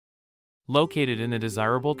Located in the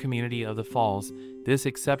desirable community of the Falls, this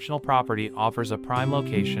exceptional property offers a prime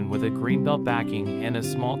location with a greenbelt backing and a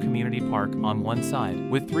small community park on one side.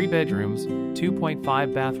 With 3 bedrooms,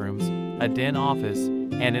 2.5 bathrooms, a den office,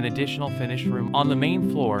 and an additional finished room on the main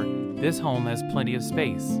floor, this home has plenty of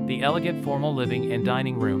space. The elegant formal living and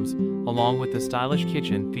dining rooms, along with the stylish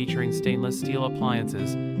kitchen featuring stainless steel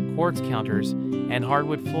appliances, quartz counters, and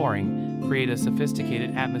hardwood flooring, create a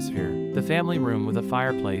sophisticated atmosphere. The family room with a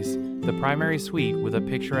fireplace, the primary suite with a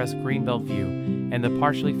picturesque greenbelt view, and the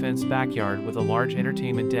partially fenced backyard with a large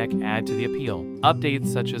entertainment deck add to the appeal.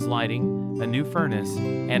 Updates such as lighting, a new furnace,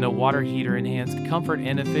 and a water heater enhance comfort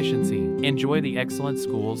and efficiency. Enjoy the excellent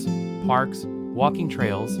schools, parks, walking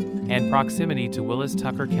trails, and proximity to Willis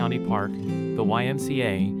Tucker County Park, the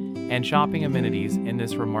YMCA, and shopping amenities in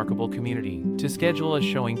this remarkable community. To schedule a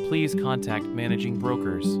showing, please contact managing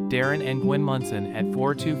brokers Darren and Gwen Munson at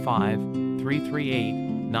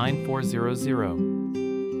 425-338-9400.